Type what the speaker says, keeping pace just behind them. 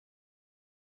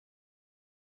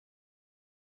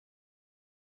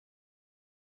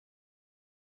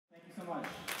much.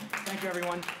 Thank you,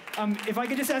 everyone. If I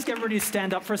could just ask everybody to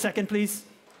stand up for a second, please.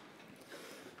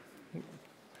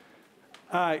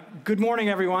 Good morning,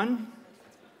 everyone.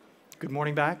 Good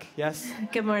morning back, yes?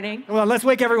 Good morning. Well, let's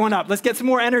wake everyone up. Let's get some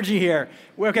more energy here.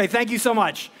 Okay, thank you so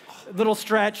much. Little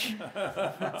stretch.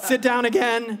 Sit down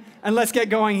again, and let's get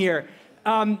going here.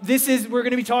 We're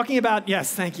going to be talking about,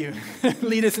 yes, thank you.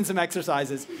 Lead us in some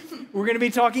exercises. We're going to be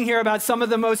talking here about some of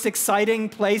the most exciting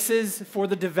places for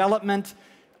the development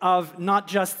of not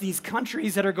just these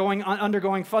countries that are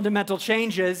undergoing fundamental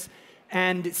changes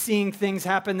and seeing things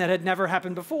happen that had never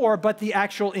happened before, but the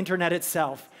actual internet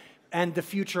itself and the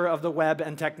future of the web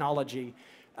and technology.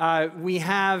 We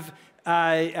have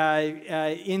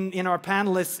in our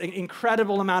panelists an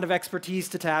incredible amount of expertise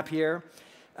to tap here.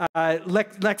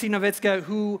 Lexi Novitske,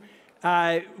 who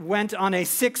went on a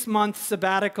 6-month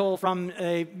sabbatical from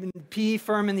a PE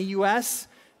firm in the US,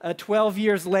 12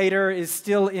 years later is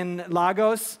still in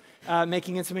Lagos,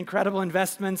 making some incredible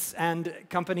investments and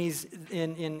companies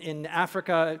in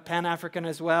Africa, Pan-African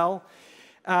as well.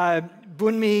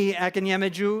 Bunmi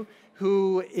Akinyemiju,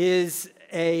 who is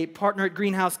a partner at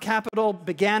Greenhouse Capital,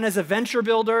 began as a venture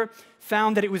builder,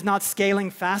 found that it was not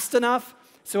scaling fast enough,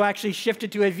 so actually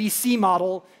shifted to a VC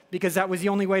model because that was the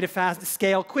only way to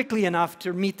scale quickly enough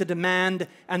to meet the demand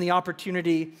and the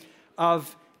opportunity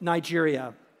of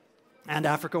Nigeria and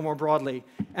Africa more broadly.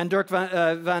 And Dirk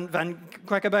van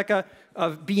Quaquebeke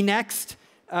of BEENEXT,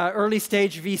 early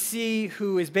stage VC,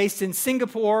 who is based in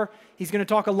Singapore. He's going to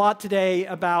talk a lot today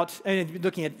about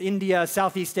looking at India,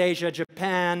 Southeast Asia,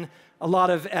 Japan, a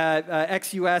lot of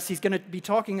ex-US. He's going to be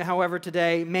talking, however,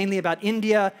 today mainly about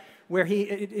India, where he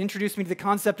introduced me to the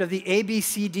concept of the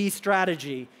ABCD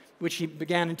strategy, which he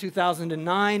began in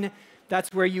 2009.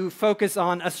 That's where you focus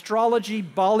on astrology,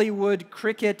 Bollywood,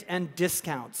 cricket, and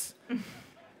discounts.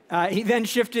 He then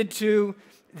shifted to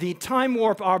the time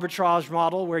warp arbitrage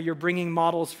model, where you're bringing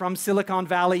models from Silicon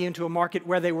Valley into a market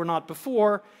where they were not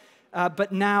before,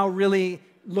 but now really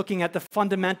looking at the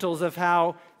fundamentals of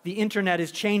how the internet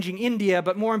is changing India,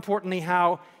 but more importantly,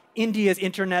 how India's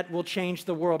internet will change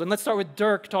the world. And let's start with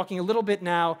Dirk talking a little bit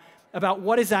now about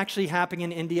what is actually happening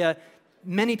in India.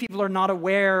 Many people are not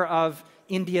aware of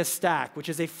India Stack, which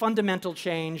is a fundamental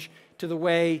change to the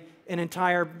way one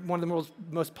of the world's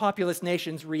most populous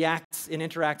nations reacts and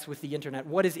interacts with the internet.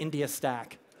 What is India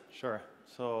Stack? Sure.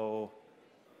 So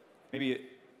maybe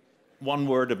one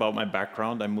word about my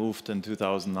background. I moved in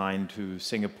 2009 to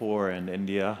Singapore and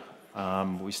India.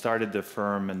 We started the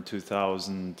firm in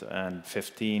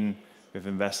 2015. We've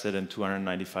invested in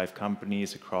 295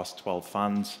 companies across 12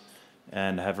 funds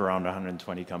and have around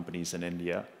 120 companies in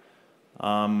India.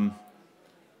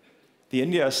 The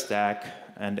India Stack,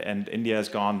 and India has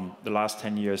gone the last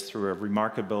 10 years through a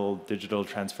remarkable digital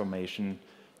transformation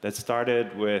that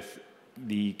started with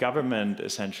the government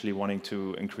essentially wanting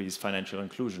to increase financial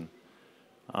inclusion.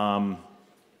 10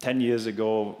 years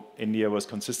ago, India was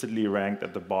consistently ranked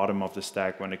at the bottom of the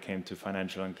stack when it came to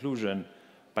financial inclusion.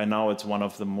 By now, it's one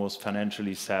of the most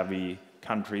financially savvy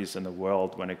countries in the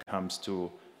world when it comes to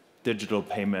digital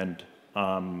payment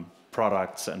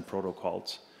products and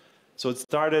protocols. So it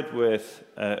started with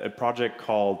a project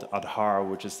called Aadhaar,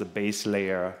 which is the base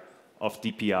layer of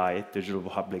DPI, Digital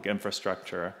Public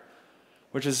Infrastructure,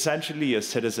 which is essentially a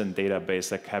citizen database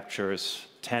that captures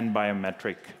 10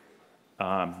 biometric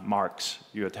marks,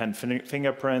 your 10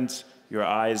 fingerprints, your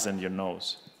eyes, and your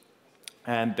nose.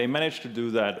 And they managed to do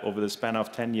that over the span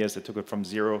of 10 years. They took it from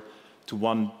 0 to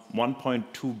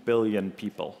 1.2 billion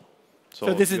people.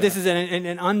 So this is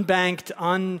an unbanked,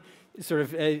 sort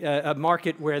of a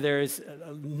market where there is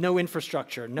no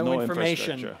infrastructure, no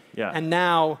information. Yeah. And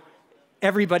now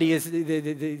everybody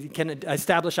can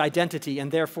establish identity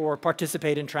and therefore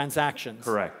participate in transactions.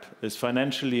 Correct. Is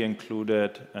financially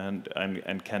included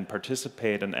and can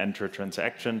participate and enter a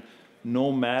transaction no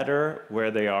matter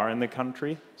where they are in the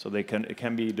country. So it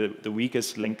can be the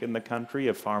weakest link in the country,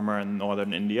 a farmer in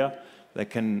northern India that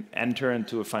can enter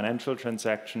into a financial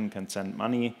transaction, can send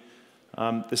money.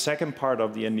 The second part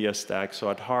of the India Stack, so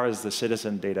Aadhaar is the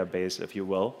citizen database, if you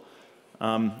will.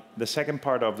 The second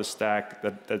part of the stack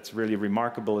that's really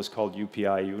remarkable is called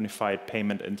UPI, Unified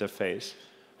Payment Interface,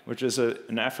 which is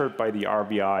an effort by the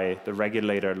RBI, the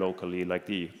regulator locally, like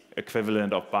the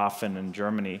equivalent of BaFin in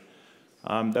Germany,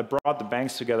 that brought the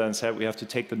banks together and said we have to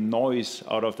take the noise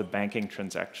out of the banking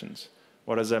transactions.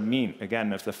 What does that mean?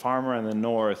 Again, if the farmer in the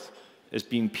north is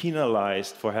being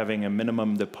penalized for having a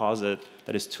minimum deposit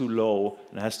that is too low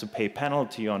and has to pay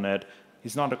penalty on it,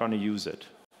 he's not going to use it.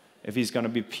 If he's going to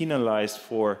be penalized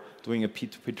for doing a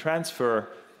P2P transfer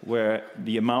where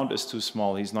the amount is too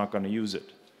small, he's not going to use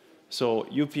it. So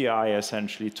UPI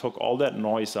essentially took all that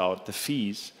noise out, the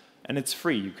fees, and it's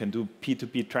free. You can do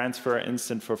P2P transfer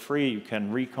instant for free. You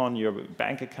can recon your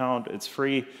bank account. It's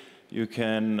free. You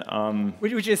can...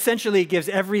 Which essentially gives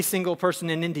every single person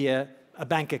in India a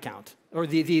bank account, or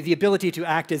the ability to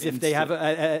act as if they have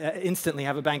instantly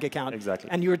have a bank account. Exactly.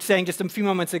 And you were saying just a few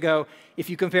moments ago, if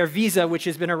you compare Visa, which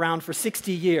has been around for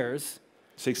 60 years.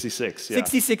 66, yeah.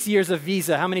 66 years of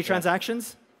Visa. How many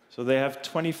transactions? So they have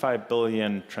 25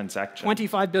 billion transactions.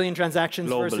 25 billion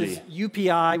transactions globally. Versus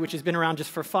UPI, which has been around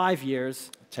just for 5 years.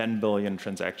 10 billion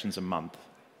transactions a month.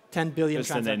 10 billion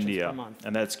just transactions in India. per month.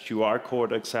 And that's QR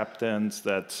code acceptance,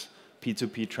 that's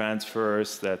P2P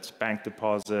transfers, that's bank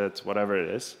deposits, whatever it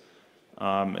is.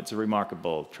 It's a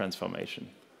remarkable transformation.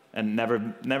 And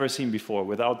never seen before.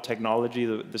 Without technology,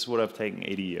 this would have taken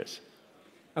 80 years.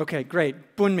 Okay,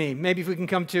 great. Bunmi, maybe if we can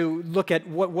come to look at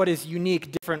what is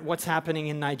unique, different, what's happening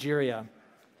in Nigeria.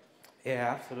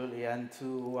 Yeah, absolutely. And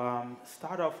to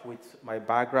start off with my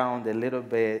background a little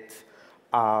bit,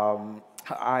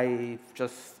 I've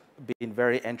just been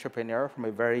very entrepreneurial from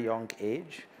a very young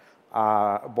age.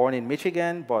 Born in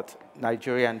Michigan, but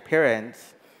Nigerian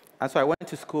parents. And so I went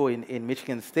to school in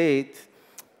Michigan State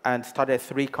and started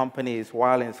 3 companies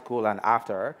while in school and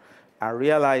after. I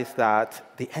realized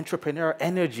that the entrepreneur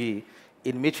energy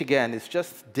in Michigan is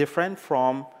just different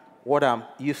from what I'm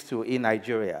used to in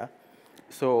Nigeria.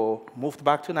 So moved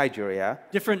back to Nigeria.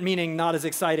 Different meaning not as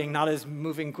exciting, not as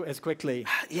moving as quickly.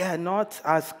 Yeah, not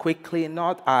as quickly,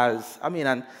 not as,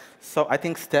 and so I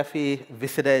think Steffi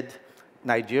visited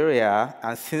Nigeria,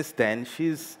 and since then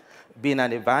she's been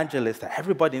an evangelist.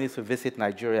 Everybody needs to visit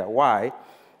Nigeria. Why?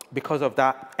 Because of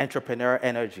that entrepreneur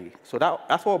energy. So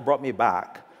that's what brought me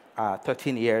back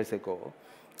 13 years ago.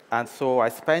 And so I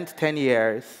spent 10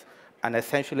 years and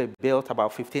essentially built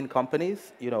about 15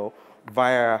 companies,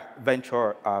 via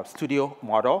venture studio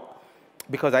model,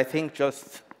 because I think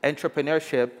just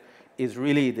entrepreneurship is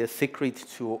really the secret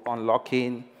to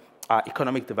unlocking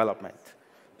economic development.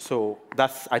 So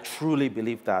I truly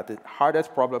believe that the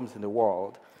hardest problems in the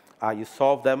world, you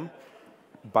solve them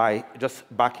by just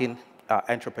backing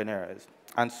entrepreneurs.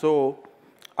 And so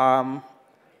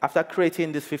after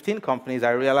creating these 15 companies,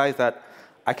 I realized that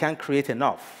I can't create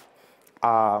enough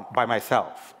by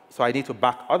myself. So I need to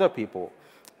back other people.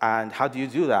 And how do you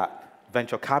do that?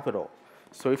 Venture capital.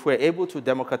 So if we're able to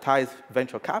democratize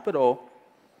venture capital,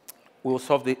 we'll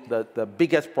solve the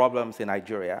biggest problems in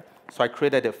Nigeria. So I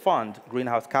created a fund,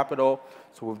 Greenhouse Capital.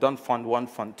 So we've done Fund 1,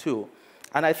 Fund 2.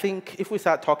 And I think if we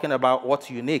start talking about what's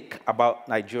unique about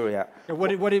Nigeria.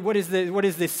 What is the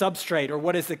substrate, or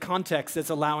what is the context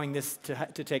that's allowing this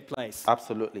to take place?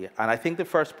 Absolutely. And I think the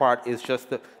first part is just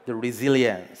the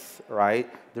resilience, right?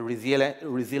 The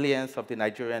resilience of the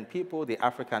Nigerian people, the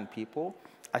African people.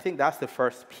 I think that's the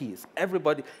first piece.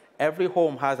 Every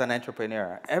home has an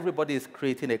entrepreneur. Everybody is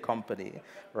creating a company,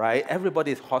 right?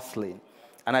 Everybody is hustling.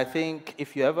 And I think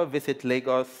if you ever visit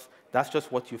Lagos, that's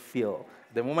just what you feel.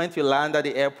 The moment you land at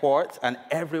the airport and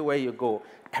everywhere you go,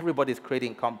 everybody's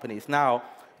creating companies. Now,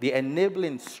 the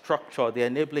enabling structure, the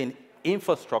enabling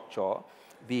infrastructure,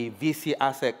 the VC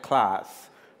asset class,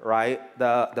 right?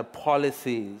 The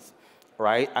policies,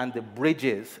 right? And the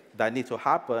bridges that need to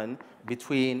happen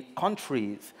between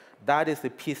countries, that is the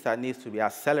piece that needs to be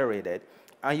accelerated.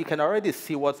 And you can already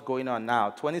see what's going on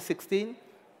now. 2016,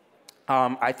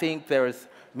 I think there's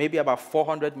maybe about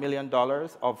 $400 million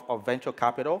of venture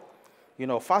capital.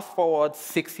 Fast forward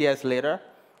 6 years later,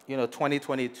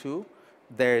 2022,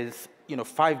 there's,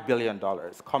 $5 billion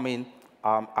coming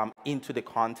into the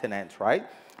continent, right?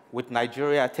 With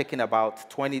Nigeria taking about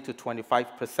 20 to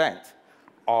 25%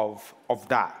 of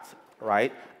that,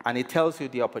 right? And it tells you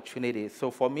the opportunities.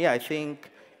 So for me, I think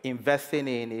investing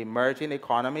in emerging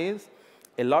economies,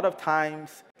 a lot of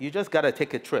times you just got to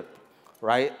take a trip,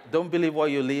 right? Don't believe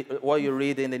what you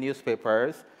read in the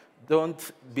newspapers.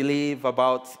 Don't believe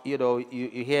about, you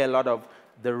hear a lot of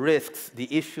the risks, the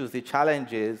issues, the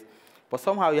challenges, but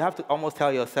somehow you have to almost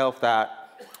tell yourself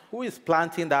that, who is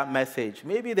planting that message?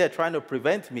 Maybe they're trying to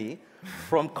prevent me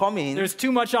from coming. There's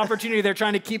too much opportunity. They're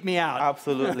trying to keep me out.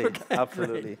 Absolutely, Okay,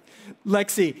 absolutely. Great.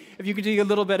 Lexi, if you could dig a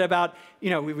little bit about,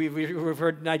 we've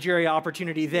heard Nigeria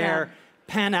opportunity there, yeah.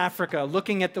 Pan-Africa,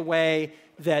 looking at the way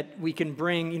that we can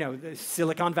bring, the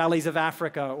Silicon Valleys of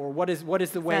Africa, or what is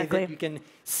the way that you can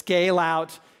scale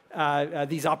out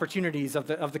these opportunities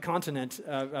of the continent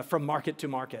from market to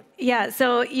market? Yeah,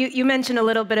 so you mentioned a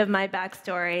little bit of my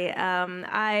backstory.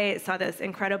 I saw this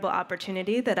incredible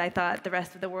opportunity that I thought the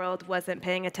rest of the world wasn't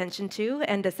paying attention to,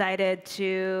 and decided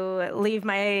to leave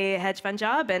my hedge fund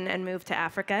job and move to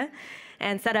Africa.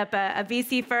 and set up a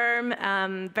VC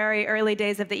firm, very early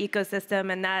days of the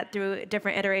ecosystem, and that through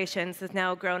different iterations has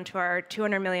now grown to our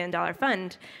 $200 million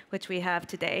fund, which we have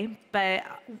today. But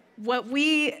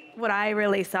what I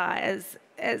really saw as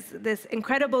this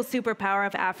incredible superpower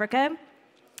of Africa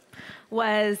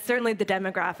was certainly the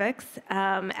demographics.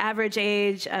 Average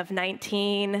age of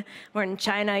 19. We're in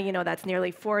China, that's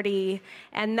nearly 40.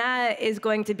 And that is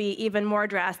going to be even more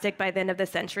drastic by the end of the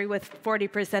century, with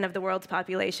 40% of the world's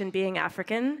population being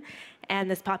African. And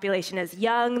this population is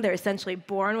young. They're essentially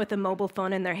born with a mobile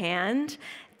phone in their hand.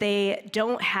 They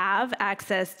don't have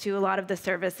access to a lot of the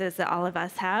services that all of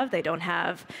us have. They don't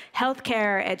have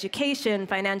healthcare, education,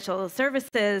 financial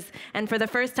services, and for the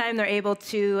first time, they're able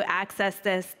to access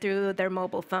this through their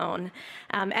mobile phone.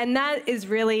 And that is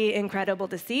really incredible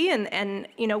to see. And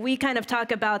we kind of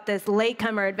talk about this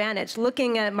latecomer advantage,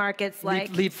 looking at markets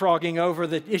like leapfrogging over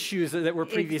the issues that were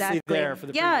previously there for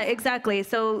the exactly.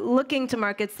 So looking to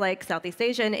markets like Southeast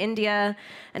Asia and India,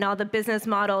 and all the business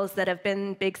models that have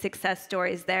been big success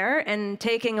stories there, and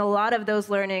taking a lot of those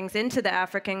learnings into the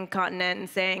African continent and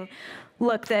saying,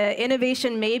 look, the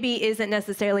innovation maybe isn't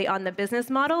necessarily on the business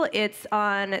model, it's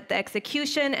on the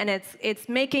execution, and it's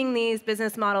making these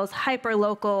business models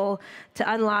hyper-local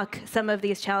to unlock some of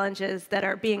these challenges that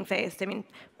are being faced. I mean,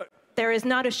 there is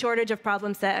not a shortage of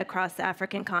problem set across the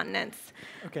African continents.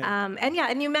 Okay.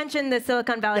 And you mentioned the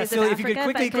Silicon Valleys of Africa. If you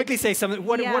could quickly say something.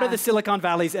 What are the Silicon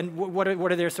Valleys, and what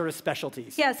are their sort of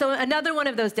specialties? Yeah, so another one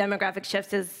of those demographic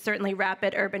shifts is certainly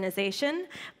rapid urbanization.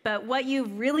 But what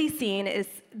you've really seen is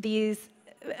these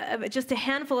just a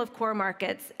handful of core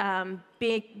markets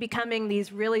becoming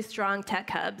these really strong tech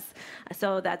hubs.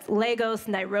 So that's Lagos,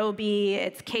 Nairobi,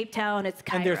 it's Cape Town, it's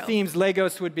Cairo. And their themes,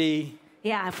 Lagos would be?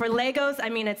 Yeah, for Lagos, I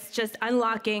mean, it's just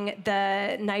unlocking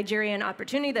the Nigerian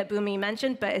opportunity that Bunmi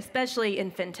mentioned, but especially in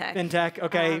fintech. Fintech,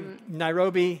 okay.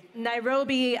 Nairobi?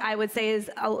 Nairobi, I would say, is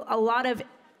a lot of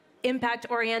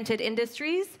impact-oriented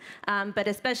industries, but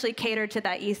especially catered to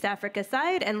that East Africa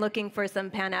side and looking for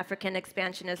some Pan-African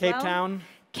expansion as well. Cape Town?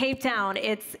 Cape Town,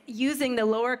 it's using the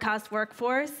lower-cost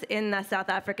workforce in the South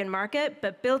African market,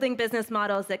 but building business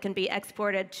models that can be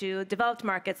exported to developed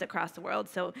markets across the world,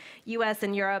 so US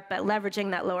and Europe, but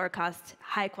leveraging that lower-cost,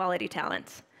 high-quality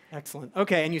talent. Excellent.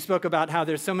 Okay, and you spoke about how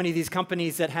there's so many of these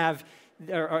companies that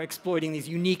are exploiting these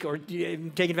unique, or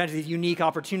taking advantage of these unique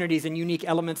opportunities and unique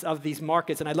elements of these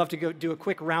markets, and I'd love to go do a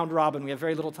quick round robin. We have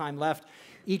very little time left.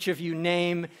 Each of you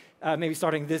name, maybe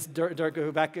starting this, Dirk,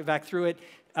 go back through it,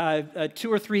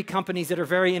 2 or 3 companies that are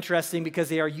very interesting because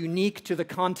they are unique to the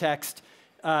context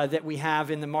that we have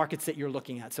in the markets that you're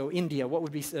looking at. So India, what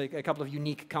would be a couple of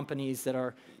unique companies that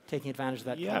are taking advantage of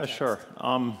that context? Yeah, sure.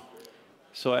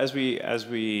 So as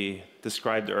we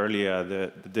described earlier,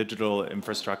 the digital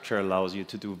infrastructure allows you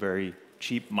to do very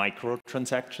cheap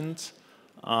microtransactions.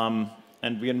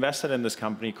 And we invested in this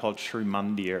company called Sri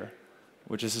Mandir,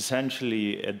 which is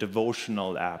essentially a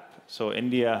devotional app. So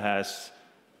India has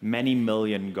many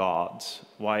million gods.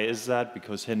 Why is that?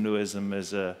 Because Hinduism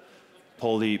is a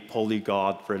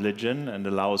poly-god religion and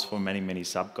allows for many, many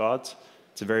sub-gods.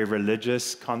 It's a very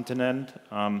religious continent.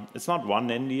 It's not one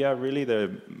India, really. There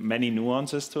are many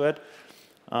nuances to it.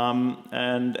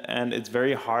 And it's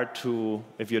very hard to,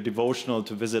 if you're devotional,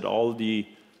 to visit all the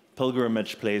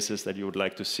pilgrimage places that you would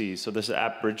like to see. So this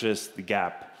app bridges the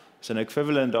gap. It's an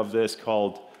equivalent of this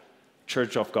called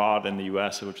Church of God in the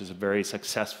US, which is a very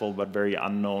successful but very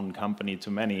unknown company to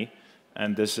many.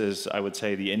 And this is, I would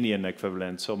say, the Indian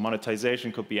equivalent. So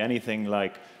monetization could be anything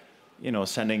like,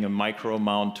 sending a micro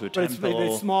amount to a temple,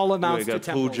 it's small amounts doing to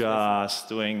temples, pujas,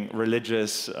 doing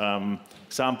religious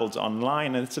examples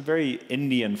online. And it's a very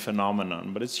Indian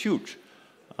phenomenon, but it's huge.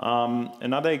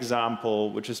 Another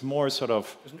example, which is more sort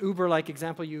of... There's an Uber-like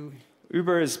example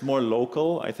Uber is more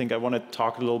local. I think I want to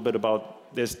talk a little bit about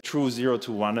there's true 0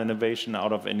 to 1 innovation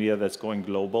out of India that's going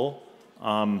global.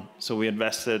 So we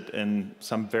invested in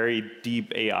some very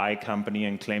deep AI company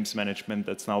and claims management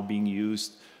that's now being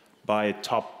used by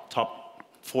top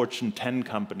Fortune 10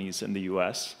 companies in the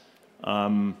US,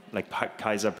 like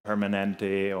Kaiser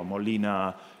Permanente or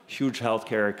Molina, huge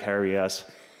healthcare carriers,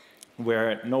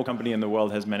 where no company in the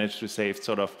world has managed to save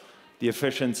sort of the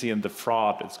efficiency and the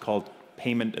fraud. It's called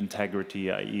payment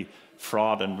integrity, i.e.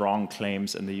 fraud and wrong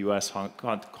claims in the US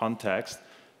context.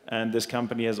 And this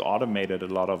company has automated a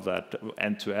lot of that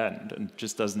end to end and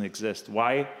just doesn't exist.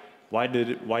 Why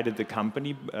did the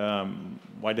company,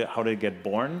 how did it get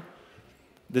born?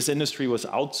 This industry was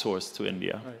outsourced to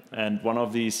India. Right. And one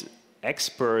of these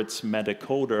experts met a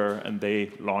coder and they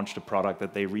launched a product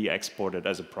that they re-exported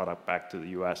as a product back to the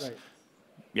US. Right.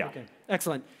 Yeah. Okay.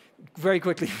 Excellent. Very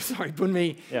quickly, sorry,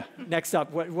 Bunmi, Yeah. next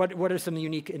up, what are some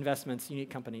unique investments, unique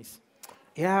companies?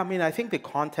 Yeah, I mean, I think the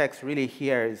context really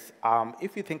here is,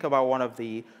 if you think about one of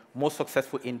the most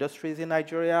successful industries in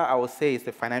Nigeria, I would say it's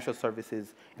the financial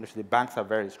services industry. The banks are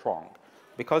very strong.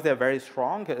 Because they're very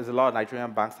strong, there's a lot of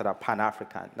Nigerian banks that are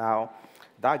Pan-African. Now,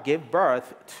 that gave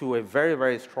birth to a very,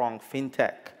 very strong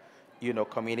fintech,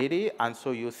 community. And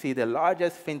so you see the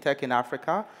largest fintech in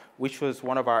Africa, which was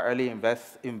one of our early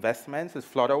investments, is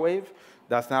Flutterwave.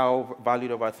 That's now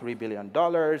valued over $3 billion.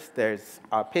 There's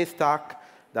Paystack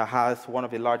that has one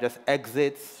of the largest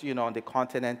exits, on the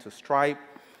continent to Stripe.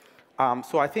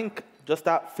 So I think just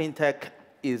that fintech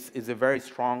is a very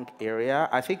strong area.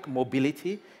 I think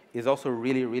mobility is also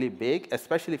really, really big,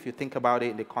 especially if you think about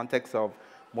it in the context of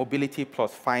mobility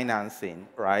plus financing,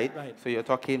 right? So you're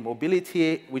talking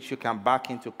mobility, which you can back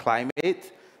into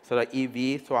climate, so the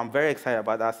EV. So I'm very excited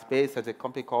about that space. There's a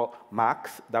company called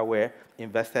Max that we're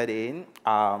invested in.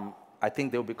 I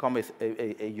think they'll become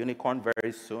a unicorn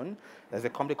very soon. There's a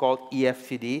company called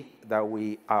EFTD that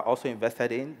we are also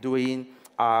invested in, doing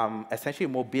essentially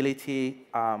mobility,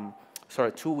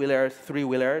 two-wheelers,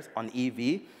 three-wheelers on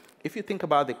EV. If you think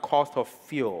about the cost of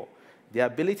fuel, the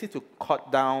ability to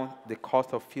cut down the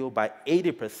cost of fuel by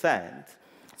 80%.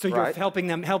 So you're helping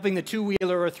the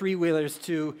two-wheeler or three-wheelers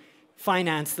to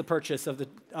finance the purchase of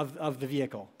the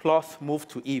vehicle. Plus move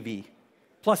to EV.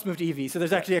 Plus move to EV. So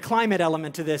there's actually a climate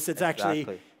element to this. It's actually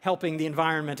helping the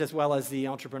environment as well as the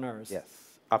entrepreneurs. Yes,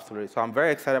 absolutely. So I'm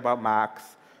very excited about Max,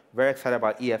 very excited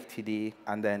about EFTD,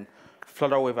 and then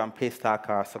Flutterwave and Paystack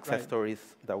are success stories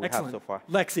that we have so far.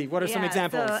 Lexi, what are some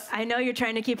examples? So I know you're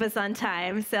trying to keep us on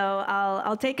time, so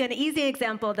I'll take an easy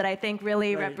example that I think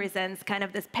really represents kind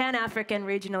of this Pan-African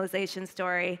regionalization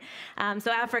story.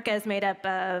 So Africa is made up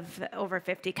of over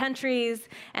 50 countries,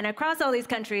 and across all these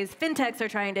countries, fintechs are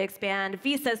trying to expand,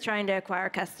 Visa's trying to acquire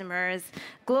customers,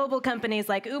 global companies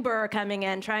like Uber are coming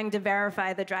in, trying to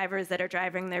verify the drivers that are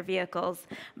driving their vehicles.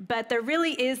 But there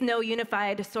really is no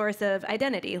unified source of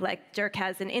identity, like Dirk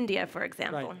has in India, for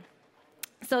example.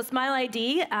 So Smile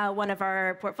ID, one of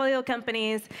our portfolio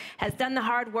companies, has done the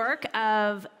hard work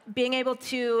of being able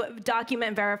to document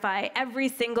and verify every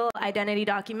single identity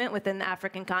document within the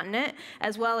African continent,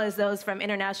 as well as those from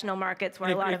international markets where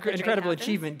a lot of the incredible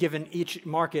achievement, given each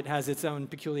market has its own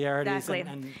peculiarities.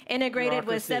 And integrated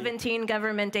with 17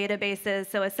 government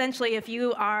databases. So essentially, if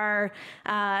you are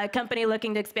a company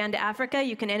looking to expand to Africa,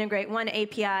 you can integrate one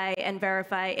API and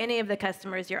verify any of the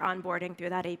customers you're onboarding through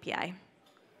that API.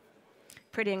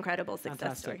 Pretty incredible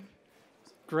success story.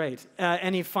 Great.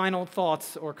 Any final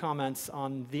thoughts or comments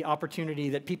on the opportunity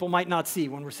that people might not see?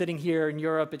 When we're sitting here in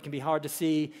Europe, it can be hard to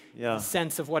see the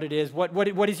sense of what it is.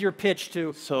 What is your pitch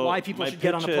to why people should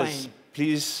get on a plane?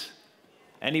 Please,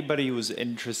 anybody who's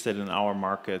interested in our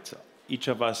market, each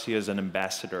of us here is an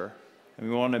ambassador. And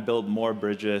we want to build more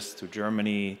bridges to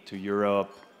Germany, to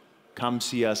Europe. Come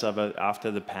see us after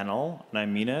the panel, and I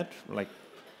mean it.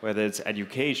 Whether it's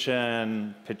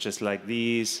education, pitches like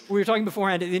these. We were talking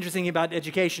beforehand, the interesting thing about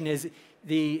education is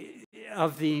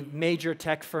of the major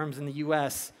tech firms in the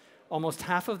US, almost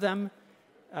half of them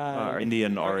are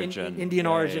Indian origin. Indian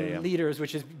origin leaders,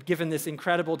 which has given this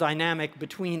incredible dynamic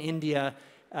between India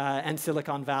and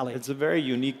Silicon Valley. It's a very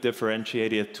unique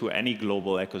differentiator to any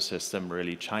global ecosystem,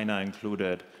 really, China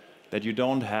included, that you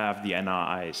don't have the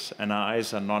NRIs.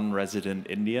 NRIs are non-resident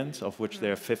Indians, of which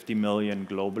there are 50 million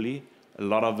globally. A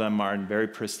lot of them are in very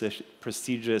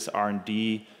prestigious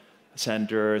R&D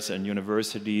centers and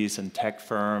universities and tech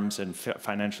firms and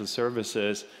financial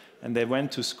services. And they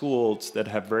went to schools that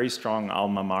have very strong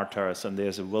alma maters, and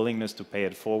there's a willingness to pay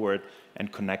it forward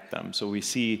and connect them. So we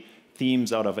see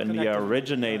themes out of India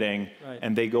originating,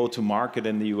 and they go to market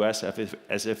in the US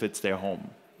as if it's their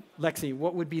home. Lexi,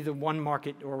 what would be the one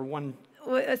market or one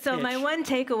So my one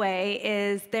takeaway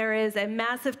is there is a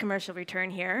massive commercial return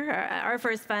here. Our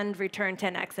first fund returned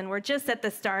 10x, and we're just at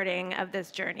the starting of this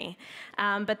journey.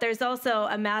 But there's also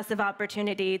a massive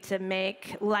opportunity to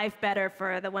make life better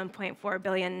for the 1.4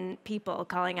 billion people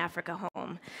calling Africa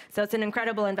home. So it's an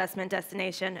incredible investment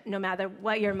destination, no matter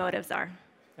what your motives are.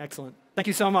 Excellent. Thank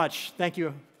you so much. Thank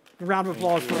you. A round of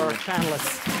applause for our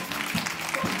panelists.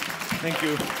 Thank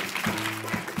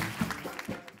you.